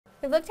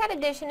We've looked at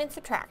addition and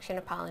subtraction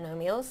of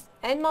polynomials,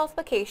 and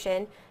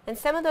multiplication, and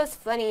some of those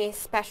funny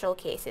special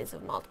cases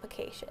of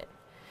multiplication.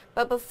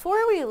 But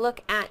before we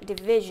look at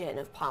division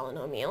of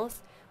polynomials,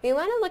 we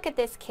want to look at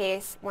this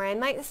case where I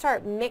might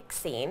start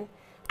mixing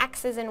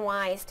x's and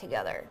y's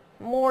together,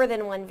 more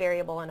than one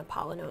variable in a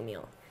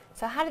polynomial.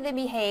 So how do they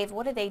behave?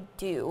 What do they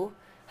do?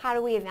 How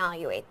do we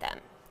evaluate them?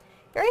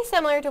 Very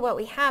similar to what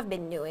we have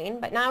been doing,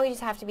 but now we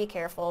just have to be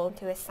careful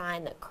to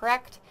assign the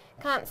correct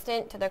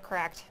constant to the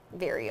correct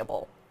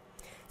variable.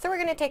 So we're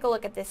going to take a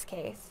look at this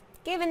case.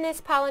 Given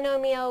this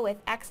polynomial with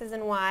x's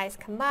and y's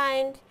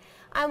combined,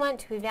 I want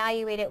to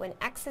evaluate it when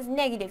x is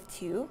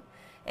 -2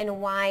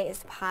 and y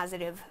is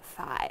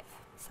 +5.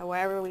 So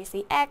wherever we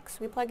see x,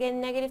 we plug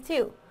in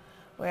 -2.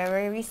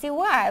 Wherever we see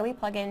y, we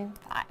plug in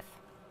 5.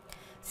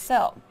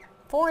 So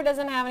 4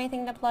 doesn't have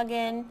anything to plug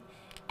in.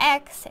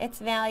 X, its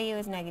value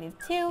is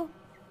 -2.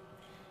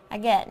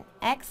 Again,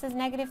 x is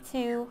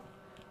 -2,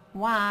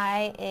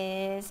 y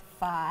is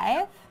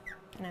 5,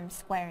 and I'm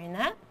squaring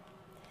that.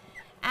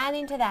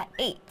 Adding to that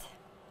 8,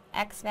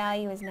 x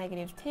value is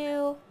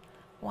 -2,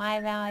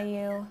 y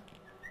value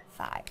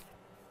 5.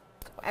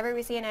 So wherever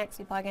we see an x,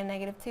 we plug in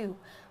 -2.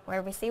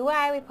 Wherever we see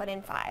y, we put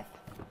in 5.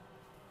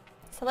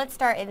 So let's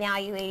start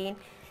evaluating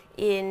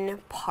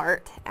in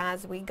part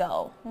as we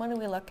go. What are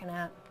we looking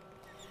at?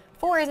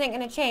 4 isn't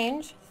going to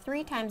change.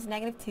 3 times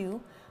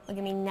 -2 will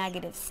give me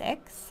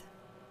 -6.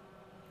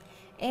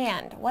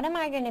 And what am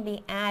I going to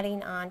be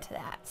adding on to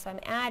that? So I'm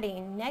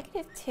adding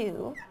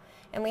 -2,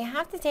 and we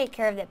have to take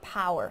care of the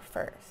power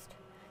first.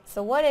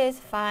 So what is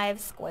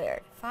 5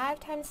 squared? 5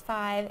 times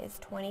 5 is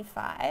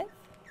 25.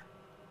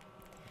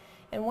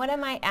 And what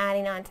am I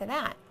adding on to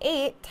that?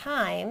 8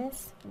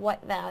 times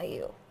what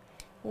value?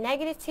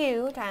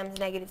 -2 times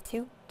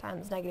 -2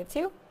 times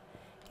 -2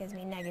 gives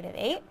me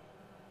 -8.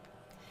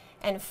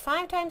 And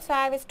 5 times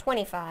 5 is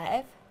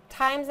 25,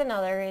 times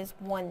another is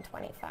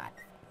 125.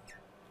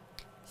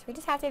 So we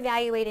just have to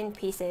evaluate in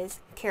pieces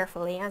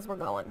carefully as we're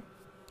going.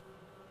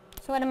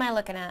 So what am I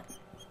looking at?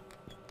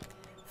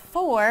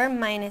 4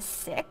 minus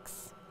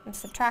 6, I'm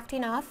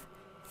subtracting off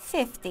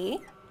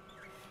 50,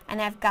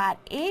 and I've got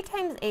 8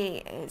 times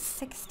 8 is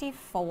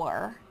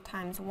 64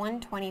 times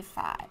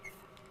 125.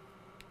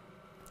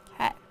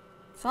 Okay,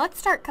 so let's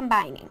start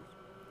combining.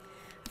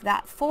 I've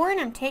got 4 and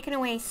I'm taking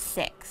away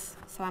 6,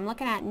 so I'm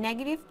looking at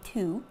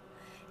 -2,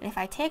 and if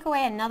I take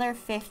away another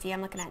 50,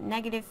 I'm looking at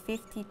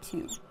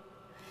 -52.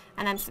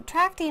 And I'm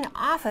subtracting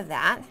off of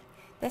that,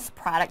 this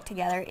product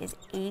together is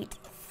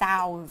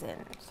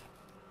 8,000.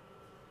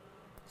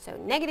 So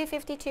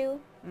 -52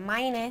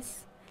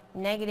 minus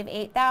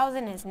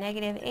 -8,000 is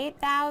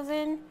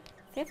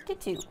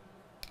 -8,052.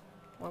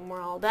 When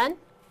we're all done.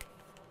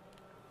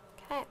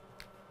 Okay.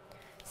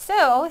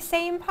 So,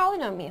 same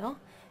polynomial,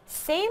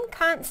 same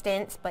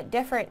constants, but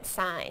different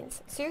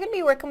signs. So you're going to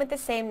be working with the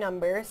same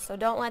numbers, so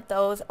don't let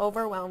those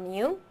overwhelm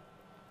you.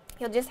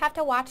 You'll just have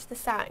to watch the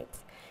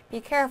signs.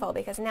 Be careful,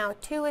 because now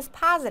 2 is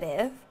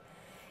positive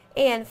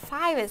and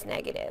 5 is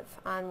negative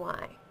on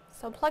y.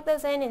 So plug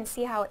those in and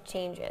see how it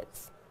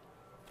changes.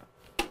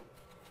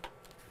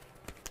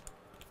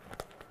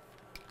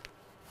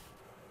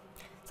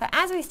 So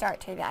as we start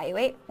to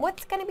evaluate,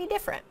 what's going to be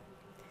different?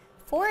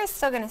 4 is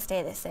still going to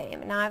stay the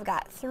same. Now I've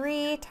got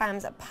 3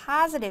 times a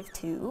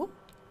 +2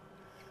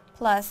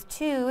 plus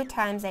 2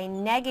 times a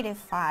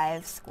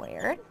 -5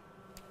 squared.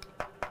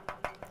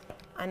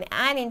 I'm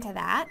adding to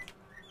that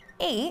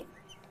 8,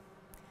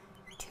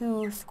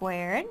 2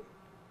 squared.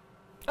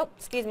 Oh,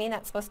 excuse me,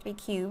 that's supposed to be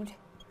cubed.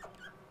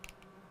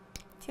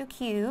 2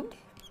 cubed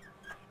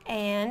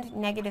and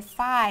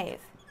 -5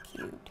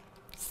 cubed.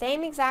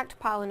 Same exact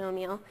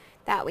polynomial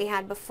that we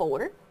had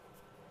before,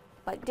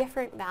 but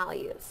different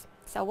values.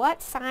 So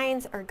what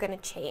signs are going to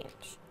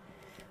change?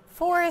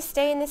 4 is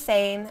staying the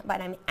same,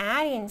 but I'm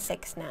adding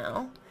 6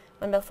 now,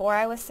 when before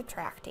I was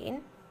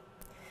subtracting.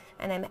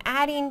 And I'm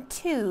adding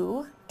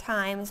 2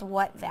 times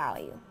what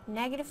value?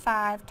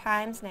 -5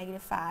 times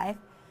 -5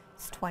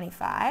 is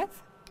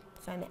 25.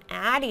 So I'm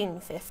adding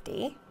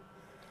 50.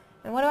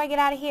 And what do I get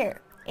out of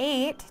here?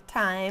 8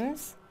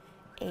 times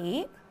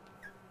 8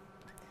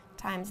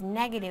 times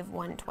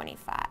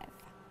 -125.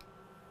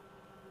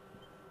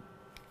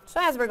 So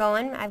as we're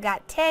going, I've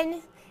got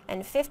 10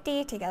 and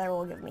 50 together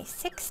will give me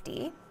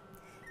 60.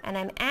 And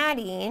I'm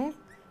adding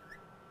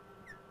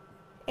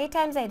 8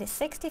 times 8 is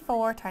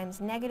 64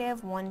 times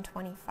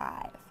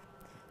 -125.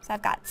 So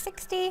I've got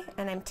 60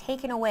 and I'm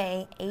taking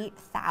away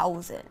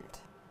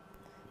 8,000.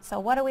 So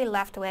what are we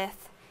left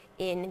with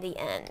in the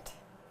end?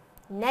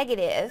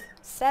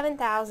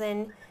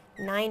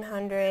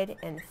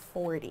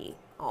 -7,940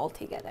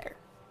 altogether.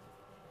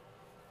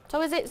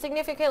 So is it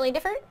significantly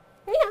different?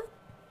 Yeah,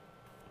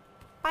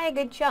 by a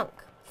good chunk.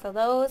 So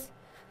those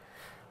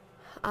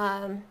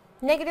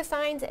negative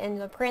signs and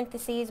the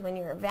parentheses when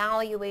you're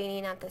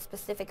evaluating at the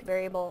specific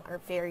variable are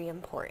very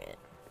important.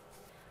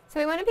 So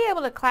we want to be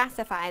able to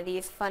classify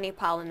these funny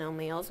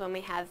polynomials when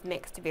we have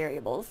mixed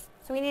variables.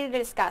 So we need to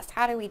discuss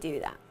how do we do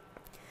that.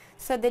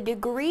 So the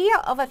degree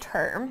of a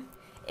term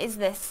is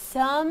the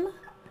sum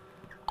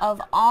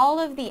of all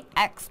of the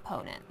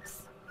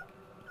exponents.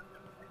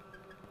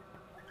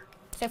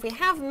 So if we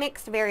have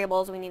mixed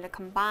variables, we need to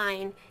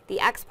combine the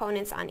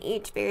exponents on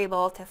each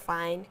variable to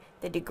find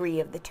the degree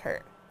of the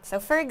term. So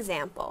for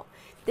example,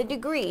 the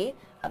degree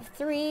of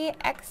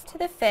 3x to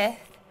the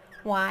 5th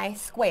y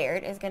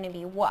squared is going to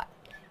be what?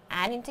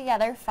 Adding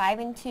together 5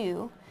 and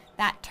 2,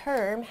 that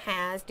term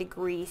has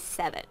degree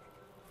 7.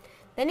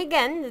 Then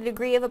again, the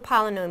degree of a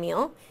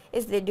polynomial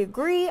is the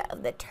degree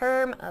of the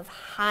term of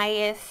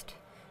highest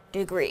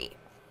degree.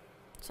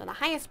 So the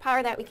highest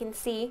power that we can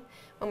see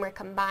when we're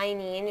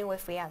combining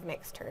if we have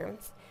mixed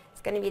terms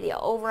is going to be the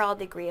overall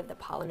degree of the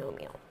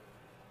polynomial.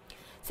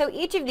 So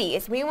each of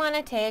these we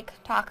want to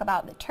talk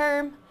about the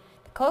term,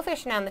 the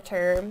coefficient on the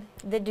term,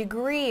 the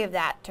degree of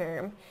that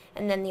term,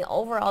 and then the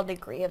overall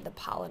degree of the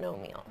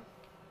polynomial.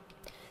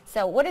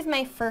 So what is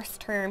my first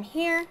term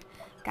here?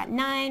 Got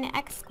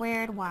 9x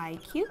squared y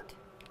cubed.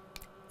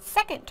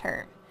 Second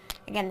term,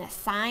 again the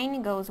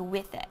sign goes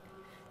with it.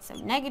 So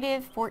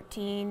negative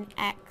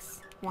 14x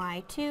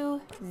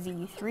y2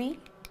 z3.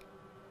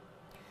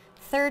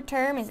 Third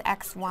term is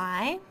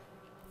xy.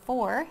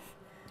 Fourth,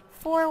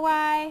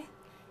 4y,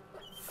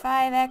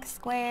 5x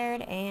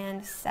squared,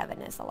 and 7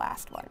 is the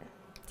last one.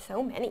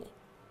 So many.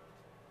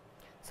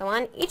 So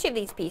on each of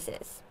these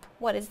pieces,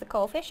 what is the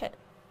coefficient?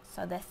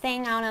 So the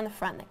thing out on the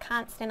front, the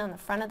constant on the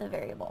front of the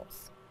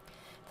variables.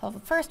 So the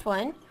first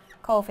one,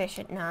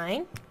 coefficient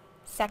 9.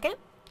 Second,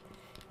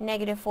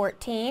 negative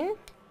 14.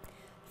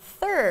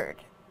 Third,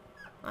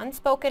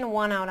 unspoken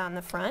 1 out on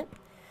the front.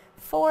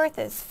 Fourth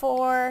is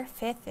 4.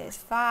 Fifth is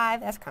 5.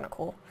 That's kind of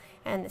cool.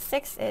 And the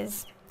sixth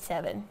is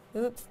 7.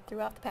 Oops,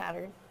 threw off the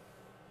pattern.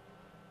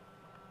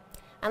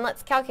 And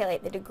let's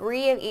calculate the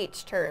degree of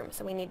each term.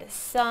 So we need to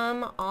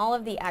sum all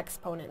of the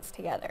exponents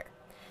together.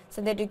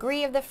 So the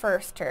degree of the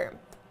first term,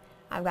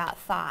 I've got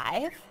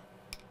 5.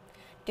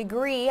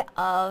 Degree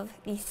of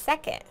the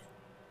second,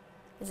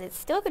 is it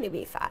still going to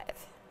be 5?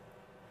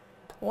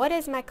 What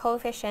is my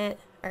coefficient,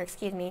 or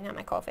excuse me, not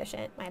my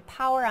coefficient, my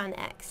power on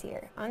x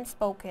here?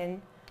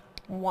 Unspoken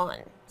 1.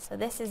 So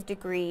this is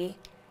degree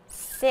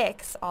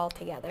 6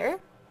 altogether.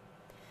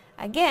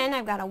 Again,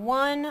 I've got a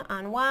 1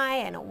 on y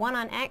and a 1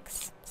 on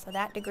x, so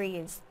that degree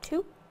is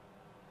 2.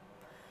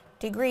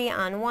 Degree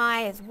on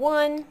y is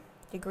 1.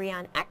 Degree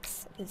on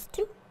x is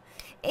 2.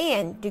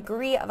 And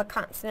degree of a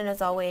constant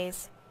is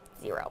always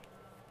 0.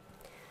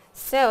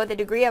 So the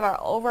degree of our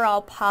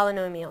overall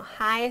polynomial,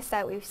 highest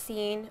that we've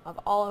seen of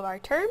all of our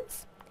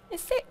terms,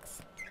 is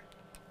 6.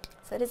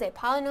 So it is a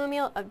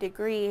polynomial of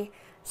degree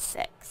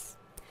 6.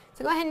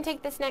 So go ahead and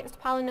take this next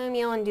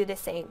polynomial and do the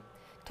same.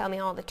 Tell me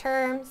all the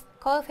terms,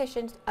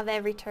 coefficients of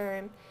every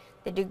term,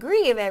 the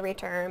degree of every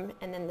term,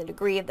 and then the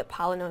degree of the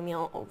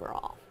polynomial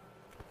overall.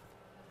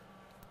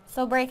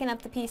 So breaking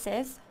up the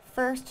pieces,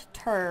 first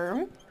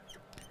term,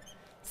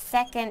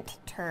 second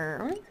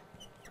term,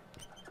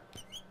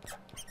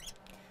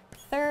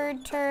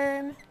 third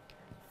term,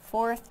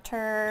 fourth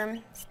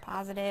term, it's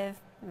positive,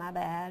 my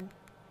bad,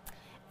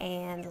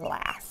 and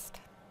last.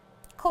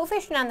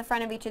 Coefficient on the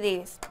front of each of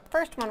these.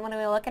 First one, what are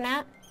we looking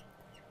at?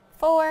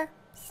 4.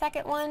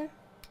 Second one,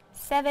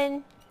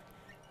 7.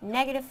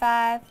 Negative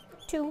 5,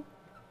 2,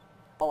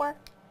 4.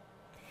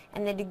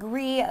 And the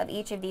degree of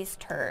each of these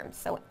terms.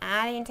 So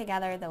adding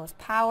together those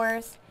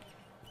powers,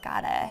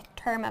 got a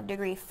term of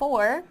degree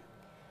 4.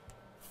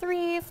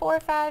 3, 4,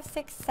 5,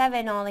 6,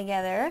 7 all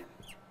together.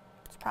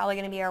 It's probably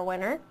going to be our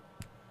winner.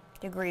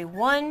 Degree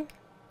 1,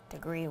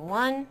 degree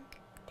 1,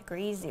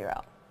 degree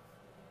 0.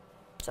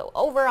 So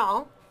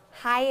overall,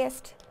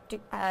 highest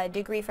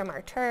degree from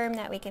our term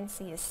that we can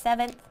see is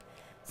 7th.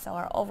 So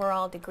our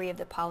overall degree of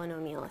the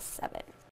polynomial is 7.